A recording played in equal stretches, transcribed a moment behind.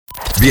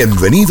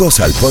Bienvenidos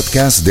al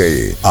podcast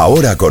de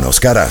Ahora con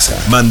Oscar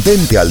Haza.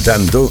 Mantente al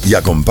tanto y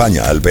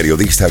acompaña al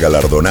periodista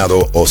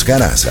galardonado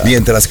Oscar Haza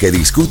mientras que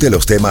discute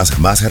los temas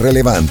más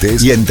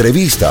relevantes y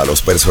entrevista a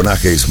los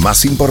personajes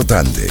más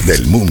importantes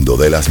del mundo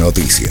de las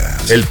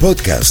noticias. El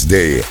podcast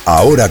de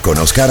Ahora con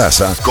Oscar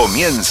Haza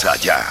comienza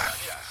ya.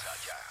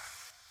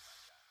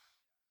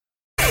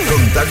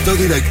 Contacto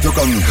directo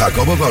con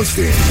Jacobo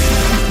Goldstein.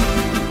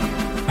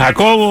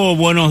 Jacobo,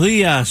 buenos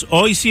días.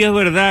 Hoy sí es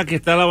verdad que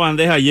está la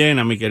bandeja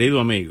llena, mi querido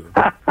amigo.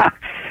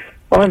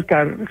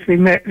 Oscar, si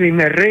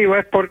me río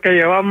es porque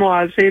llevamos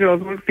así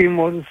los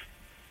últimos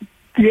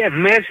 10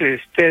 meses,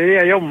 te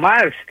diría yo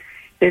más.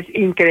 Es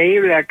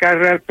increíble acá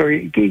rato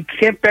y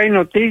siempre hay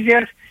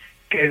noticias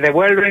que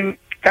devuelven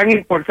tan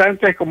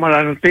importantes como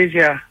la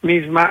noticia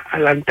misma a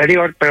la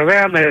anterior. Pero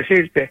déjame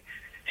decirte,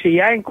 si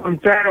ya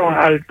encontraron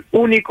al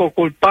único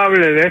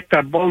culpable de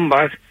estas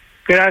bombas,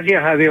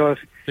 gracias a Dios,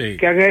 sí,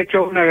 que han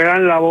hecho una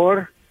gran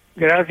labor,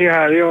 gracias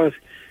a Dios.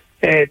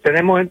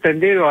 Tenemos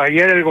entendido,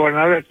 ayer el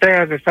gobernador de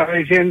Texas estaba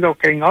diciendo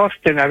que en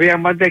Austin había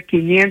más de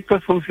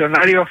 500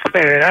 funcionarios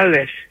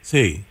federales,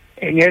 sí,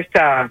 en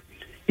esta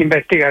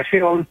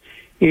investigación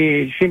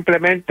y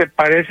simplemente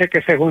parece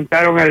que se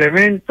juntaron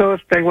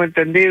elementos. Tengo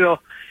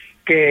entendido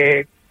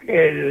que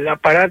el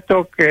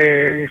aparato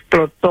que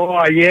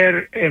explotó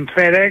ayer en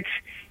FedEx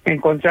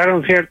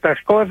encontraron ciertas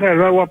cosas,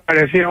 luego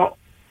apareció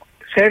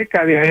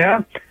cerca de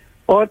allá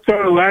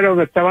otro lugar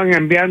donde estaban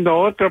enviando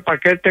otro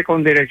paquete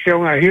con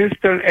dirección a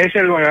Houston.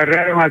 Ese lo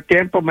agarraron a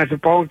tiempo, me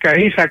supongo que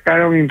ahí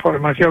sacaron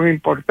información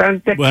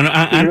importante. Bueno,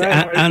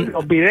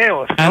 los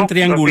videos, ¿no? Han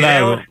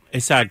triangulado, los videos,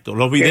 exacto,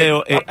 los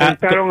videos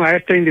apuntaron a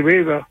este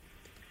individuo.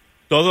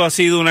 Todo ha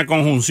sido una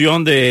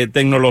conjunción de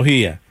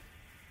tecnología,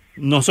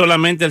 no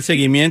solamente el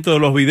seguimiento de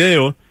los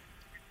videos,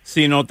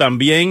 sino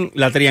también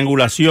la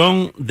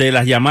triangulación de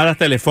las llamadas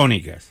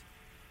telefónicas.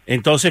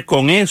 Entonces,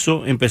 con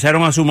eso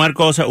empezaron a sumar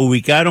cosas,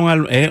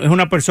 ubicaron, es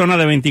una persona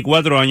de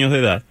 24 años de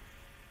edad.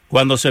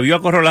 Cuando se vio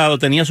acorralado,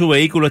 tenía su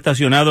vehículo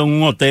estacionado en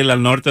un hotel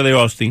al norte de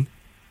Austin,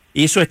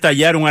 hizo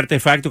estallar un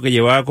artefacto que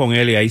llevaba con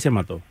él y ahí se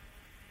mató.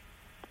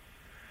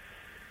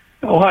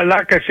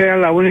 Ojalá que sea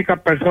la única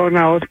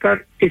persona,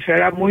 Oscar, y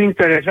será muy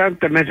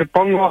interesante. Me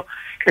supongo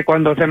que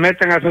cuando se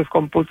meten a sus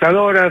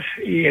computadoras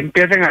y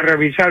empiecen a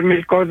revisar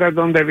mil cosas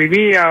donde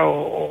vivía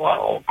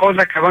o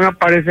cosas que van a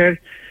aparecer,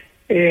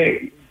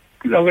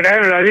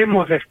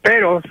 lograremos,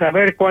 espero,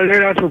 saber cuál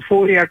era su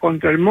furia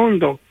contra el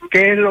mundo,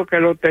 qué es lo que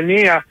lo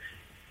tenía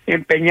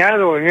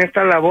empeñado en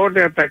esta labor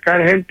de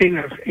atacar gente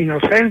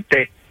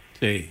inocente.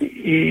 Sí.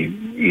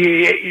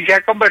 Y se ha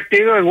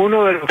convertido en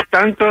uno de los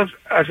tantos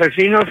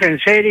asesinos en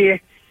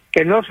serie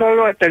que no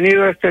solo ha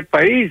tenido este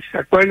país.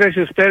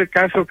 Acuérdese usted el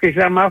caso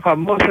quizá más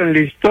famoso en la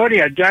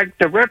historia, Jack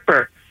the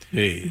Ripper.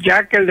 Sí.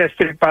 Jack el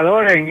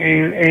Destripador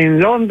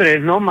en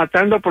Londres, ¿no?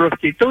 Matando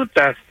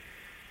prostitutas.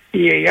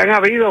 Y han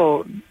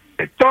habido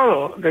de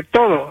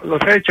todo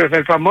los hechos.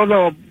 El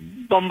famoso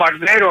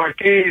bombardero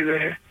aquí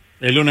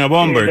el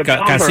Unabomber,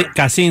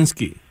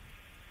 Kaczynski.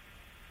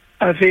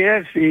 Así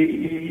es,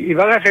 y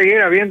van a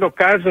seguir habiendo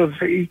casos,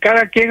 y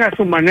cada quien a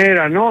su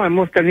manera, ¿no?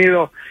 Hemos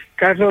tenido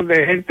casos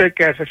de gente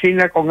que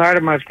asesina con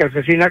armas, que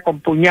asesina con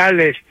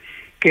puñales,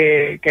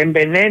 que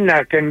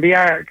envenena, que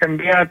envía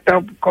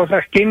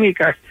cosas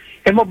químicas.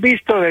 Hemos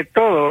visto de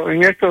todo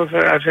en estos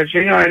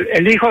asesinos.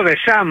 El hijo de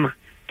Sam,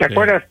 ¿te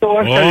acuerdas tú?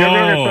 Hasta yo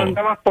creo que tú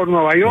andabas por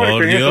Nueva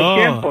York en esos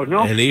tiempos,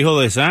 ¿no? El hijo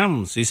de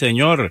Sam, sí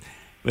señor.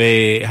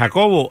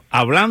 Jacobo,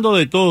 hablando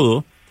de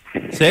todo,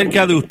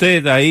 cerca de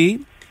usted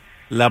ahí,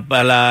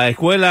 la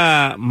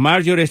escuela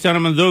Marjorie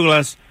Stoneman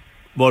Douglas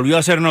volvió a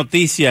hacer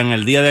noticia en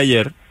el día de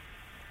ayer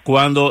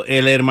cuando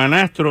el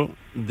hermanastro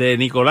de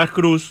Nicolás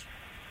Cruz,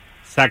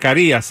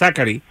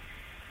 Zachary,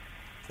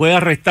 fue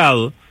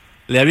arrestado.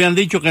 Le habían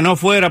dicho que no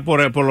fuera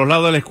por los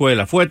lados de la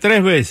escuela. Fue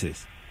 3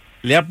 veces.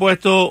 Le ha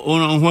puesto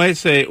un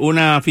juez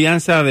una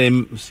fianza de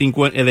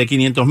 $500,000, de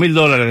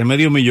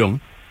 $500,000,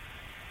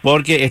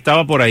 porque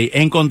estaba por ahí.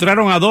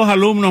 Encontraron a 2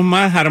 alumnos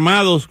más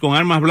armados con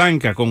armas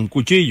blancas, con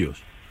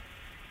cuchillos,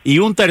 y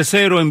un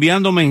tercero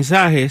enviando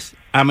mensajes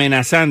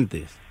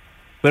amenazantes.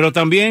 Pero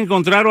también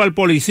encontraron al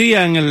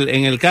policía en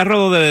el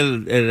carro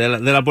de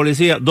la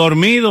policía,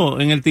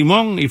 dormido en el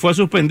timón, y fue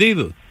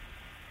suspendido.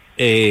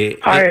 El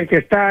que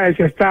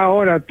está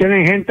ahora,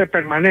 tienen gente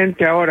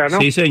permanente ahora, ¿no?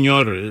 Sí,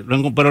 señor,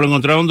 pero lo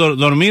encontraron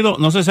dormido,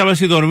 no se sabe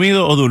si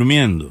dormido o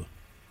durmiendo.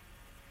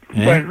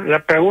 Bueno, la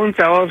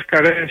pregunta,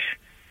 Oscar, es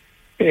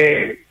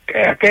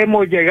 ¿a qué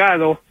hemos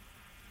llegado?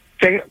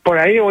 Por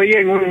ahí oí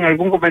en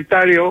algún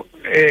comentario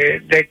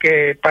de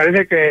que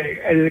parece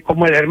que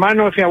como el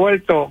hermano se ha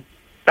vuelto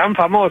tan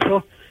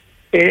famoso,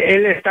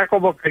 él está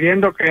como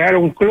queriendo crear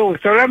un club.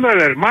 Estoy hablando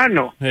del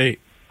hermano. Sí.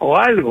 O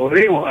algo,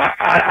 digo,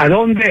 ¿a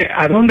dónde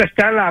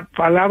está la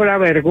palabra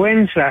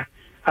vergüenza?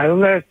 ¿A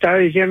dónde está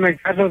diciendo en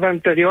casos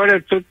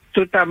anteriores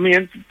tú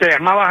también te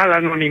llamabas al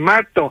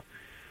anonimato?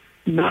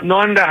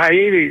 No andas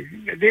ahí,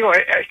 digo,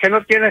 es que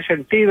no tiene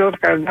sentido,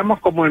 que andamos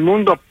como el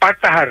mundo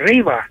patas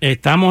arriba.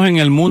 Estamos en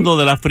el mundo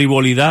de la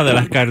frivolidad, de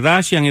las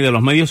Kardashian y de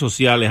los medios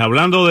sociales.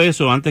 Hablando de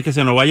eso, antes que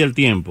se nos vaya el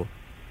tiempo,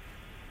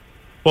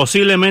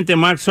 posiblemente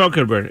Mark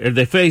Zuckerberg, el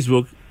de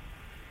Facebook,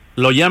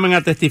 lo llamen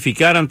a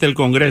testificar ante el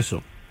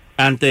Congreso,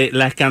 ante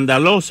la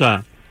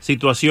escandalosa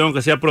situación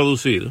que se ha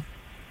producido,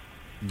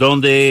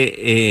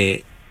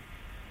 donde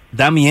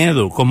da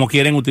miedo cómo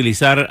quieren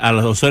utilizar a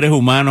los seres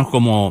humanos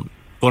como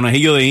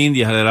conejillo de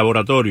indias de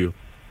laboratorio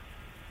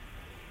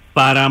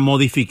para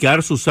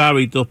modificar sus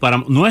hábitos, para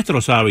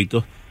nuestros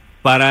hábitos,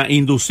 para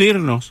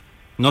inducirnos,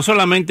 no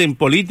solamente en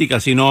política,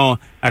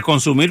 sino a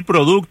consumir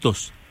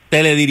productos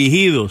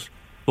teledirigidos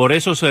por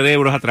esos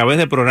cerebros a través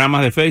de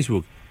programas de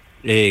Facebook.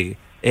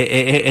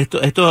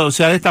 Esto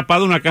se ha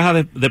destapado una caja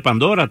de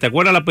Pandora. ¿Te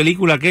acuerdas la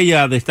película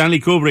aquella de Stanley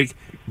Kubrick,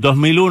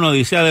 2001,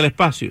 Odisea del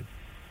Espacio?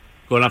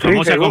 Con la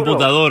famosa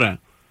computadora.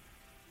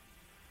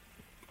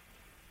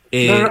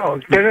 No,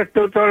 tienes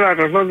tú toda la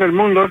razón del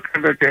mundo,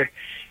 Oscar, que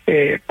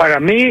para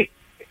mí,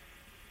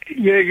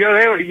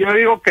 yo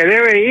digo que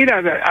debe ir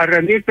a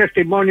rendir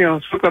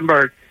testimonio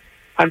Zuckerberg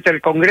ante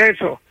el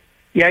Congreso,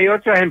 y hay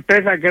otras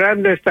empresas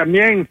grandes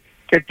también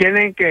que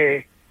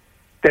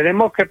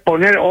tenemos que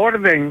poner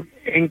orden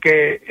en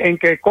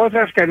que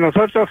cosas que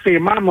nosotros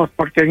firmamos,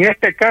 porque en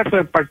este caso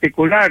en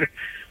particular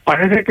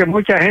parece que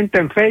mucha gente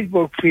en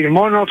Facebook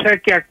firmó no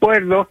sé qué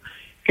acuerdo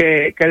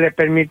que le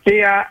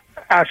permitía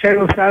hacer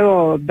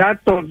usado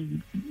datos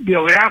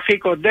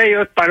biográficos de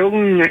ellos para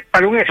un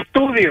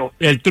estudio.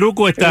 El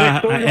truco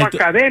está... Un estudio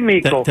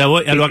académico.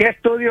 ¿Qué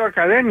estudio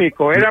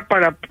académico? Era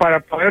para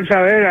poder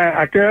saber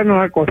a qué hora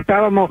nos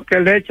acostábamos,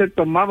 qué leche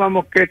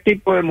tomábamos, qué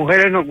tipo de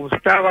mujeres nos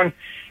gustaban,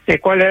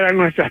 cuáles eran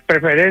nuestras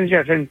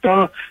preferencias en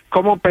todo,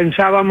 cómo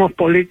pensábamos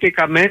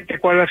políticamente,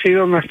 cuál ha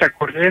sido nuestra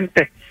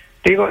corriente.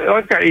 Digo,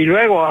 Oscar, y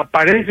luego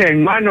aparece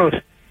en manos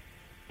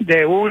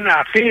de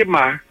una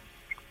firma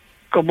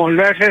como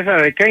lo es esa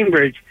de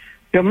Cambridge.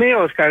 Dios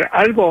mío, Oscar,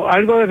 algo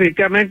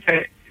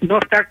definitivamente no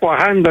está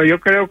cuajando.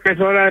 Yo creo que es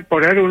hora de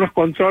poner unos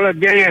controles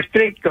bien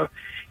estrictos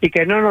y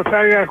que no nos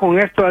salga con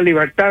esto de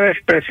libertad de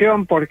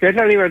expresión, porque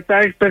esa libertad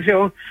de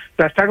expresión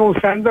la están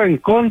usando en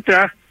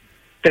contra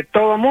de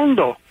todo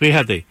mundo.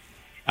 Fíjate,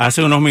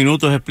 hace unos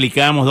minutos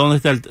explicamos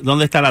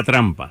dónde está la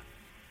trampa.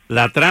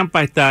 La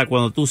trampa está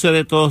cuando tú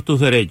cedes todos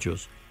tus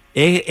derechos.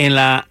 Es en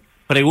la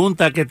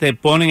pregunta que te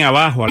ponen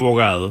abajo al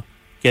abogado,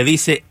 que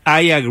dice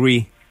I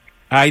agree,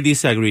 I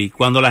disagree.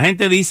 Cuando la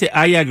gente dice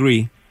I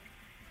agree,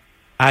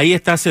 ahí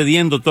está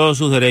cediendo todos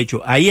sus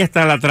derechos. Ahí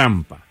está la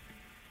trampa.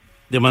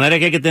 De manera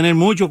que hay que tener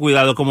mucho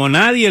cuidado. Como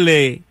nadie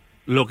lee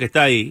lo que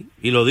está ahí,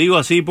 y lo digo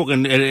así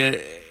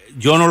porque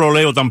yo no lo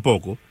leo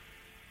tampoco,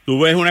 tú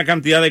ves una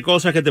cantidad de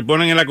cosas que te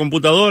ponen en la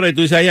computadora y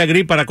tú dices I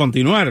agree para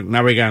continuar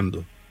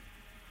navegando.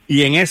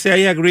 Y en ese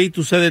I agree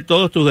tú cedes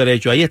todos tus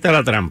derechos. Ahí está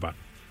la trampa.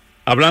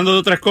 Hablando de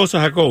otras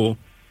cosas, Jacobo,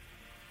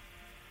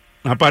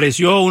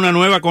 apareció una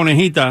nueva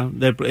conejita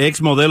del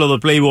ex modelo de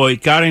Playboy,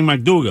 Karen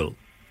McDougal,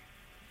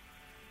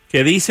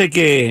 que dice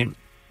que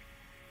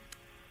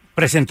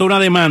presentó una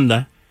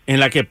demanda en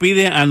la que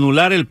pide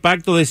anular el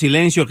pacto de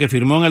silencio que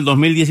firmó en el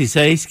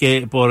 2016,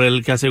 por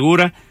el que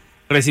asegura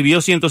recibió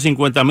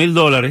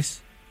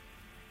 $150,000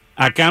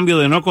 a cambio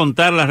de no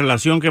contar la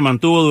relación que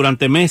mantuvo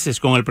durante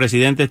meses con el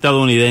presidente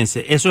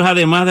estadounidense. Eso es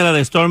además de la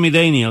de Stormy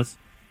Daniels,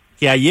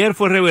 que ayer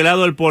fue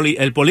revelado el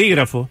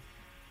polígrafo,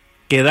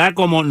 que da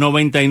como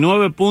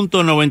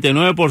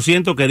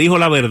 99.99% que dijo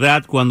la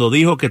verdad cuando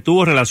dijo que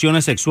tuvo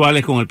relaciones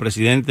sexuales con el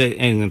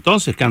presidente,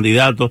 entonces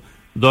candidato,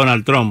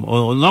 Donald Trump.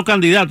 O no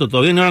candidato,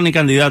 todavía no era ni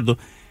candidato,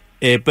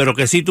 pero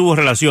que sí tuvo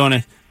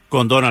relaciones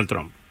con Donald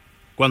Trump.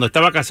 Cuando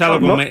estaba casado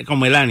con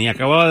Melania,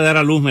 acababa de dar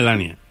a luz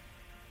Melania.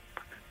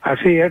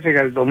 Así es, en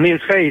el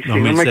 2006, si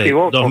no me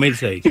equivoco.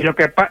 2006. Y lo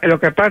que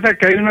pasa es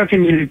que hay una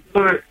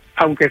similitud,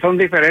 aunque son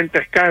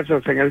diferentes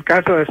casos. En el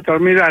caso de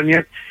Stormy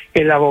Daniels,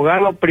 el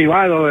abogado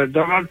privado de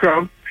Donald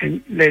Trump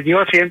le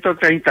dio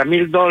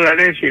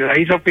 $130,000 y la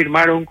hizo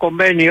firmar un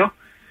convenio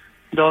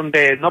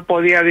donde no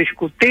podía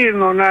discutir,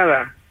 no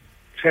nada,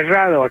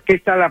 cerrado. Aquí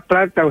está la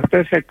plata,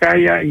 usted se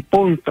calla y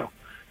punto.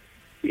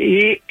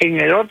 Y en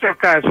el otro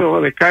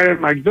caso de Karen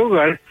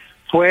McDougal,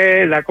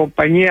 fue la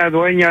compañía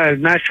dueña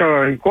del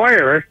National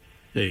Enquirer,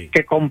 sí,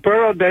 que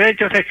compró los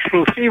derechos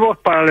exclusivos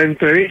para la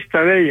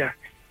entrevista de ella,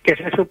 que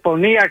se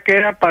suponía que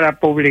era para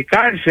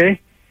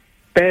publicarse,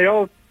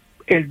 pero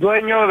el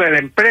dueño de la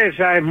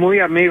empresa es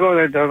muy amigo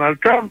de Donald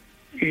Trump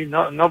y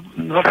no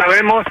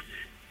sabemos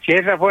si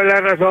esa fue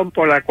la razón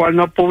por la cual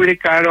no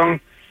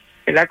publicaron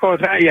la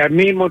cosa, y al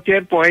mismo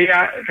tiempo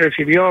ella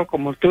recibió,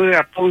 como tú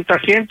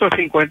apuntas,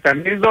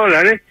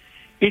 $150,000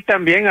 y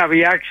también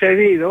había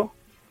accedido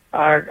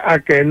a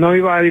que no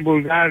iba a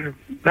divulgar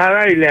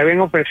nada y le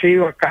habían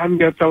ofrecido a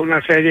cambio toda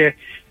una serie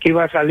que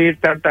iba a salir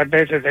tantas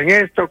veces en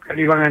esto, que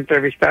le iban a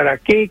entrevistar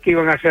aquí, que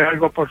iban a hacer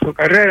algo por su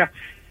carrera.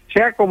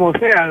 Sea como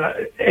sea,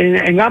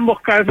 en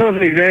ambos casos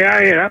la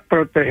idea era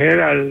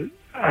proteger al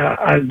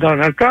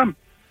Donald Trump.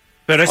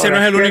 Pero ese no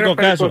es el único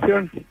caso.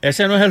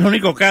 Ese no es el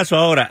único caso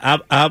ahora.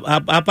 Ha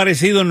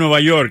aparecido en Nueva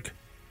York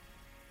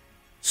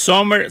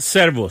Summer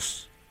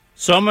Servos.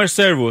 Summer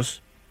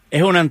Servos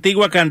es una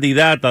antigua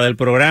candidata del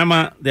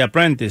programa de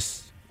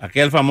Apprentice,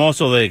 aquel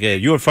famoso de que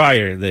You're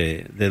Fired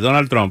de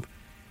Donald Trump,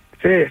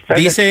 Sí,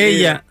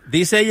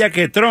 dice ella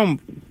que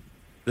Trump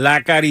la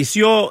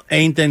acarició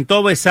e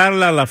intentó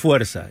besarla a la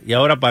fuerza y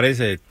ahora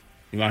parece,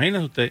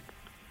 imagínese usted.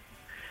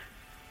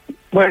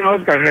 Bueno,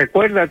 Oscar,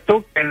 recuerda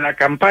tú que en la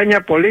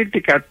campaña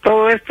política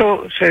todo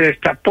esto se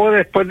destapó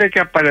después de que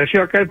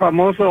apareció aquel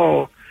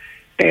famoso,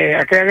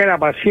 aquella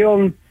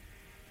grabación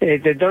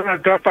de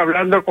Donald Trump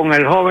hablando con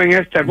el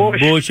joven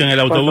Bush en el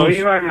autobús. Cuando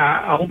iban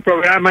a un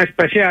programa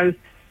especial,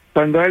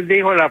 cuando él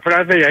dijo la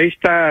frase, y ahí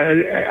está,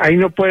 ahí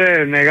no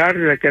puede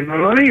negarle que no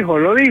lo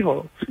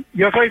dijo.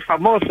 Yo soy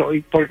famoso,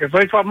 y porque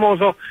soy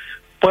famoso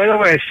puedo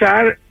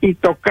besar y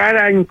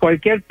tocar en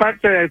cualquier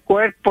parte del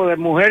cuerpo de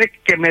mujer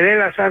que me dé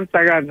la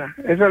santa gana.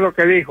 Eso es lo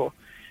que dijo.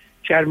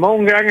 Se armó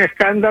un gran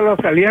escándalo,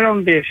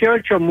 salieron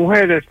 18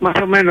 mujeres, más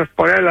o menos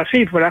por ahí la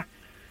cifra,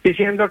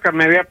 diciendo que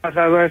me había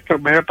pasado esto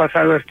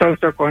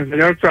con el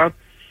señor Trump,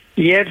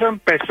 y eso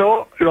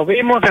empezó, lo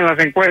vimos en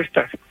las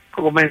encuestas,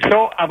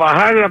 comenzó a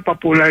bajar la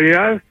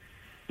popularidad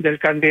del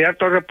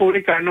candidato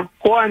republicano,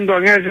 cuando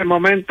en ese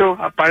momento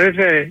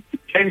aparece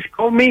James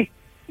Comey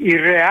y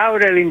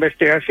reabre la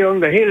investigación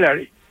de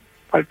Hillary.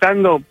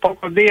 Faltando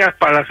pocos días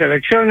para las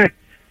elecciones,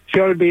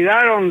 se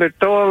olvidaron de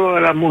todo lo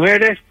de las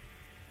mujeres,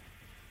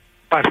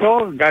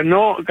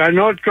 ganó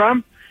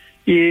Trump,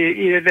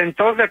 y desde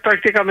entonces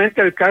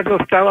prácticamente el caso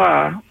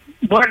estaba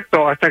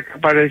muerto hasta que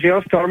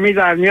apareció Stormy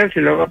Daniels y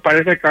luego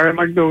aparece Karen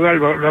McDougal,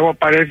 luego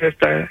aparece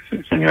esta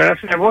señora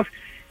Sebos,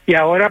 y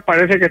ahora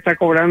parece que está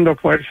cobrando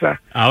fuerza.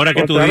 Ahora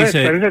que tú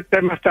dices, pero ese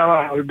tema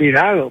estaba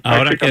olvidado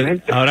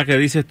prácticamente. Ahora que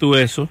dices tú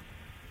eso,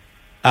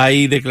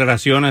 hay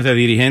declaraciones de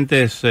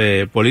dirigentes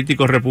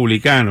políticos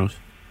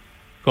republicanos,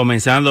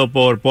 comenzando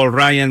por Paul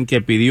Ryan,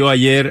 que pidió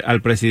ayer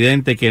al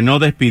presidente que no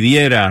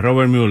despidiera a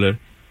Robert Mueller.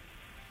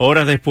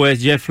 Horas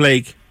después, Jeff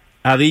Flake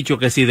ha dicho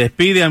que si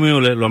despide a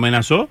Mueller, lo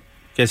amenazó,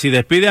 que si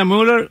despide a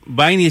Mueller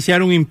va a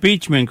iniciar un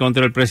impeachment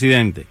contra el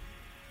presidente.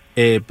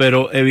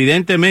 Pero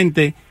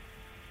evidentemente,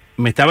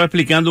 me estaba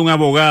explicando un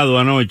abogado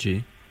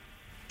anoche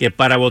que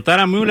para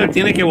votar a Mueller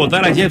tiene que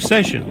votar a Jeff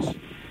Sessions.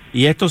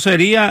 Y esto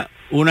sería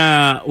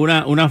una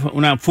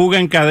fuga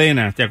en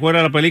cadena. ¿Te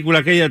acuerdas la película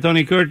aquella de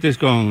Tony Curtis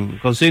con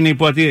Sidney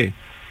Poitier?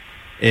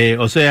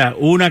 O sea,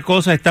 una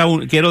cosa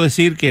quiero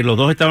decir que los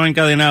dos estaban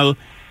encadenados,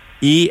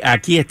 y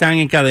aquí están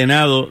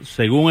encadenados,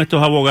 según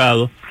estos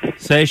abogados,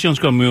 Sessions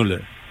con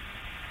Mueller.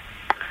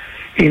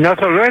 Y no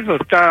solo eso,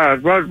 está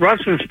Rod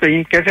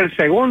Rosenstein, que es el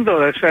segundo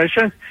de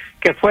Sessions,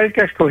 que fue el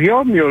que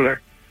escogió Mueller.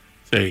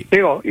 Sí.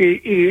 Digo,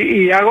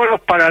 y hago los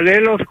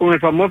paralelos con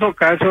el famoso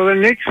caso de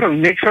Nixon.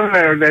 Nixon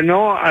le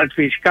ordenó al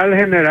fiscal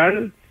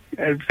general,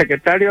 el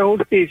secretario de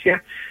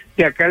Justicia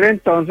de aquel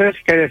entonces,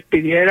 que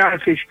despidiera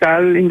al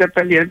fiscal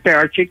independiente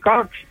Archie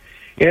Cox.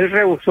 Él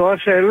rehusó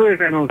hacerlo y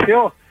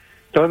renunció.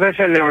 Entonces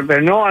se le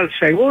ordenó al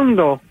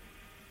segundo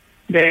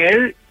de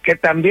él, que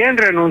también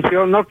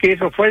renunció, no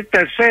quiso, fue el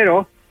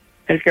tercero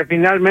el que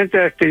finalmente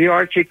despidió a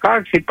Archie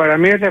Cox, y para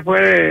mí ese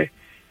fue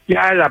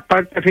ya la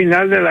parte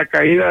final de la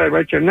caída de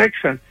Richard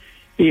Nixon.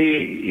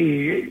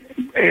 Y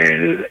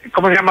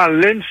 ¿cómo se llama?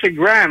 Lindsey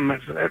Graham,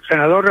 el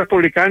senador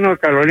republicano de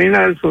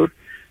Carolina del Sur,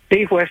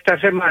 dijo esta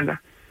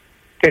semana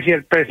que si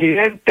el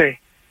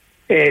presidente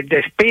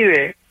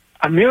despide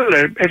a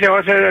Mueller, ese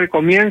va a ser el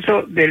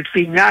comienzo del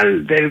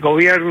final del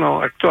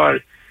gobierno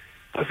actual.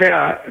 O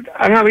sea,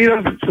 han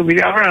habido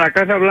subida. Ahora la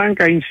Casa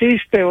Blanca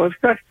insiste,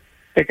 Oscar,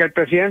 de que el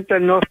presidente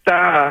no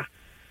está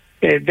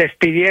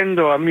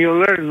despidiendo a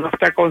Mueller, no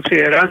está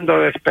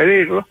considerando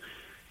despedirlo,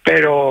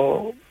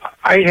 pero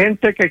hay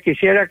gente que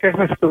quisiera que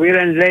eso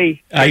estuviera en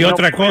ley. Hay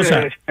otra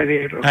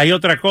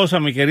cosa,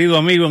 mi querido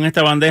amigo, en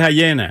esta bandeja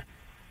llena.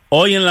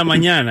 Hoy en la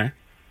mañana,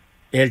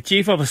 el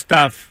Chief of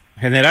Staff,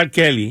 General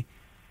Kelly,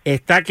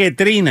 está que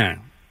trina,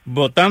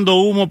 botando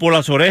humo por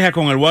las orejas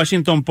con el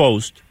Washington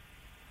Post,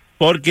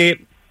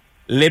 porque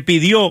le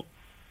pidió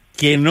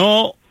que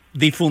no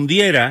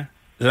difundiera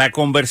la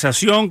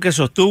conversación que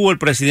sostuvo el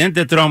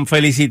presidente Trump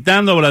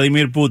felicitando a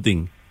Vladimir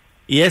Putin.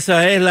 Y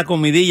esa es la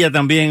comidilla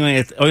también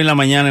hoy en la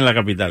mañana en la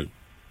capital.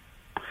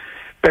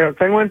 Pero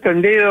tengo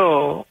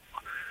entendido,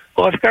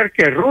 Oscar,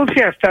 que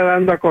Rusia está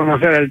dando a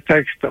conocer el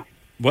texto.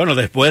 Bueno,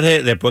 después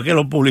que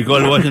lo publicó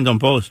el Washington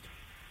Post.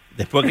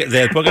 Después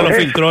que lo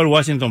filtró el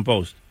Washington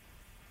Post.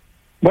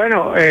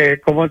 Bueno,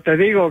 como te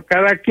digo,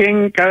 cada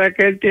quien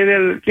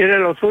tiene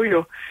lo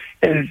suyo.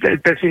 El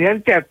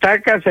presidente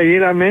ataca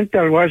seguidamente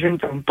al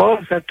Washington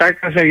Post,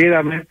 ataca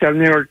seguidamente al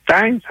New York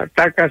Times,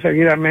 ataca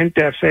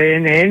seguidamente a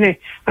CNN,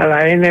 a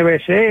la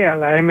NBC, a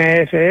la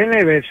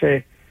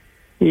MSNBC.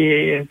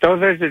 Y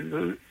entonces,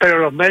 pero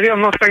los medios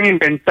no están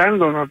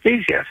inventando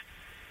noticias.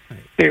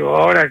 Digo,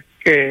 ahora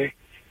que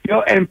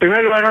yo, en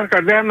primer lugar,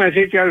 Oscar, déjame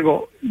decirte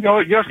algo.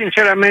 Yo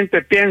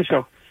sinceramente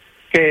pienso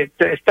que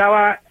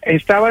estaba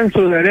en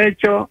su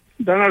derecho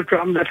Donald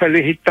Trump de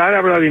felicitar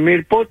a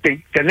Vladimir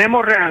Putin.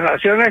 Tenemos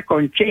relaciones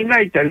con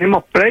China y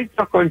tenemos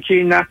pleitos con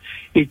China,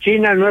 y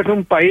China no es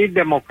un país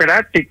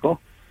democrático,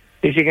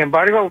 y sin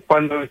embargo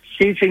cuando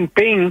Xi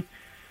Jinping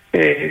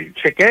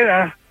se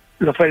queda,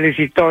 lo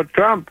felicitó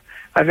Trump.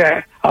 O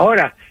sea,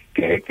 ahora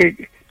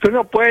que tú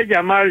no puedes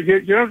llamar,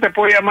 yo no te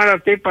puedo llamar a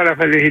ti para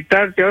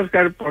felicitarte,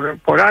 Oscar,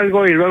 por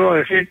algo y luego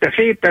decirte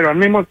sí, pero al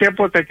mismo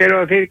tiempo te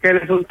quiero decir que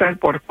eres un tal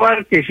por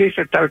cual, que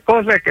hiciste tal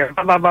cosa, que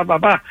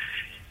va.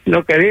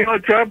 Lo que dijo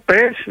Trump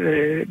es,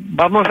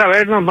 vamos a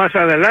vernos más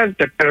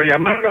adelante, pero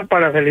llamarlo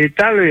para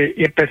felicitarlo y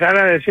empezar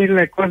a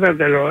decirle cosas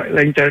de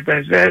la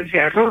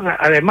interferencia rusa.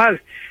 Además,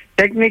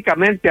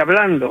 técnicamente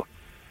hablando,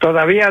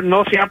 todavía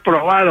no se ha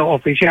probado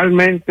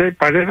oficialmente,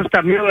 para eso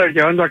está Mueller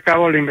llevando a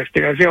cabo la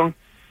investigación,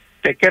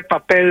 de qué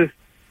papel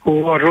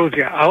jugó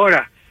Rusia.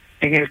 Ahora,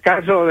 en el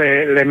caso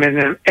del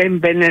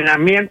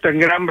envenenamiento en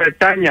Gran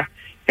Bretaña,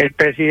 el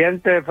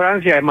presidente de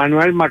Francia,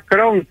 Emmanuel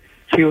Macron,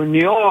 se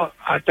unió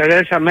a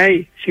Theresa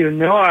May, se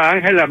unió a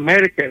Angela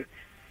Merkel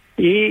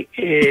y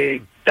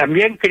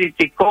también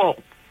criticó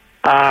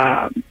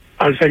al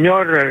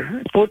señor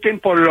Putin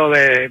por lo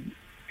de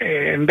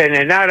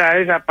envenenar a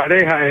esa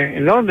pareja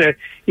en Londres,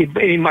 y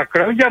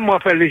Macron llamó a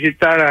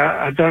felicitar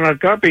a Donald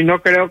Trump, y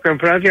no creo que en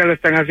Francia le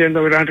están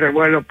haciendo gran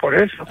revuelo por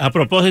eso. A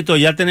propósito,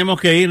 ya tenemos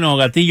que irnos,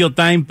 gatillo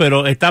time,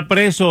 pero está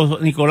preso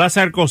Nicolás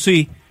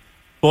Sarkozy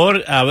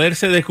por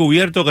haberse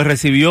descubierto que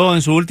recibió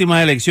en sus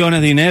últimas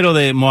elecciones dinero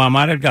de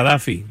Muammar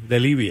el-Gaddafi, de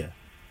Libia.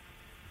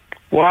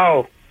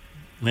 ¡Wow!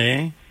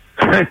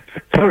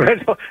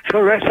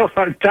 Sobre eso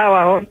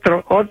faltaba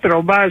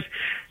otro más.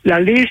 La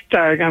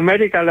lista en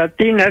América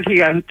Latina es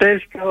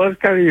gigantesca,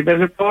 Oscar, y me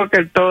supongo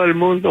que en todo el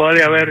mundo ha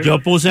de haber. Yo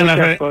puse en las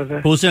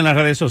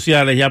redes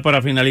sociales, ya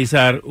para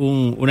finalizar,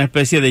 una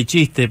especie de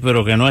chiste,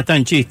 pero que no es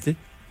tan chiste,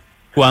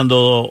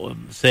 cuando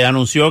se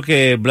anunció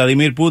que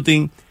Vladimir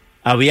Putin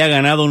había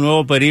ganado un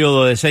nuevo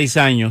periodo de 6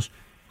 años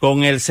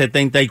con el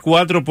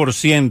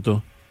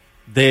 74%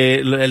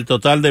 del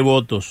total de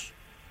votos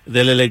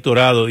del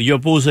electorado. Y yo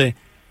puse,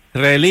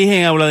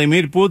 reeligen a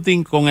Vladimir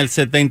Putin con el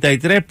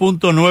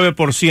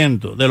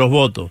 73.9% de los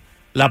votos.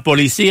 La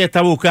policía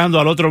está buscando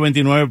al otro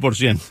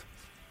 29%.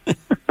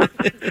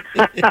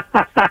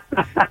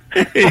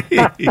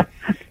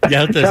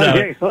 Ya usted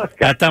sabe.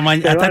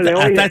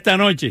 Hasta esta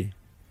noche.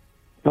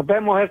 Nos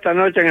vemos esta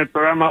noche en el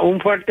programa. Un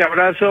fuerte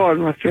abrazo a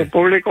nuestro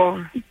público.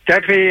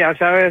 Jeffrey, ya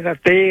sabes, a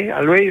ti,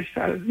 a Luis,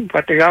 al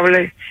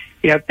Infatigable,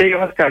 y a ti,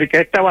 Oscar, y que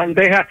esta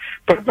bandeja,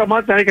 pronto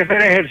vamos a tener que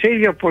hacer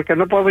ejercicio porque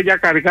no podemos ya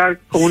cargar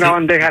con una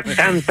bandeja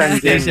tan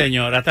llena. Sí,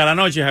 señor. Hasta la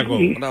noche, Jacobo.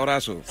 Un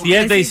abrazo.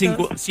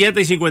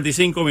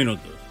 7:55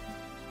 minutos.